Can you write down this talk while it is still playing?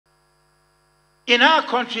In our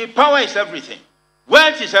country, power is everything,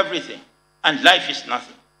 wealth is everything, and life is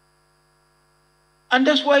nothing. And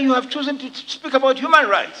that's why you have chosen to speak about human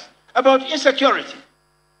rights, about insecurity.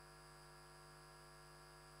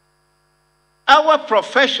 Our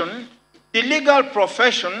profession, the legal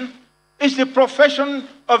profession, is the profession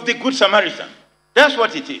of the Good Samaritan. That's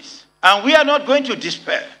what it is. And we are not going to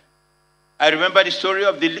despair. I remember the story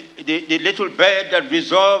of the little bird that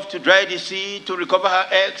resolved to dry the sea to recover her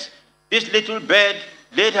eggs. This little bird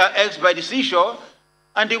laid her eggs by the seashore,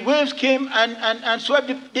 and the waves came and swept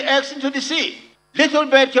the eggs into the sea. Little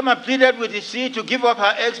bird came and pleaded with the sea to give up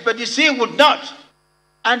her eggs, but the sea would not.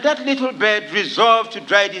 And that little bird resolved to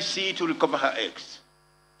dry the sea to recover her eggs.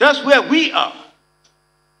 That's where we are.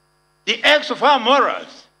 The eggs of our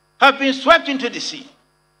morals have been swept into the sea.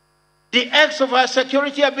 The eggs of our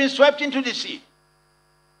security have been swept into the sea.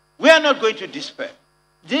 We are not going to despair.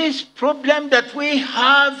 This problem that we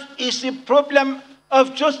have is a problem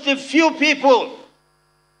of just a few people.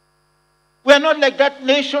 We are not like that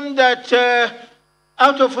nation that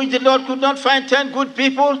out of which the Lord could not find 10 good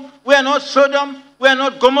people. We are not Sodom. We are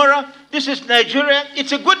not Gomorrah. This is Nigeria.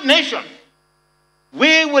 It's a good nation.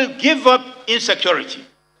 We will give up insecurity.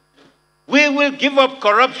 We will give up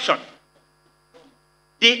corruption.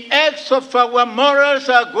 The eggs of our morals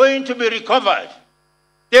are going to be recovered.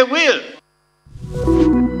 They will.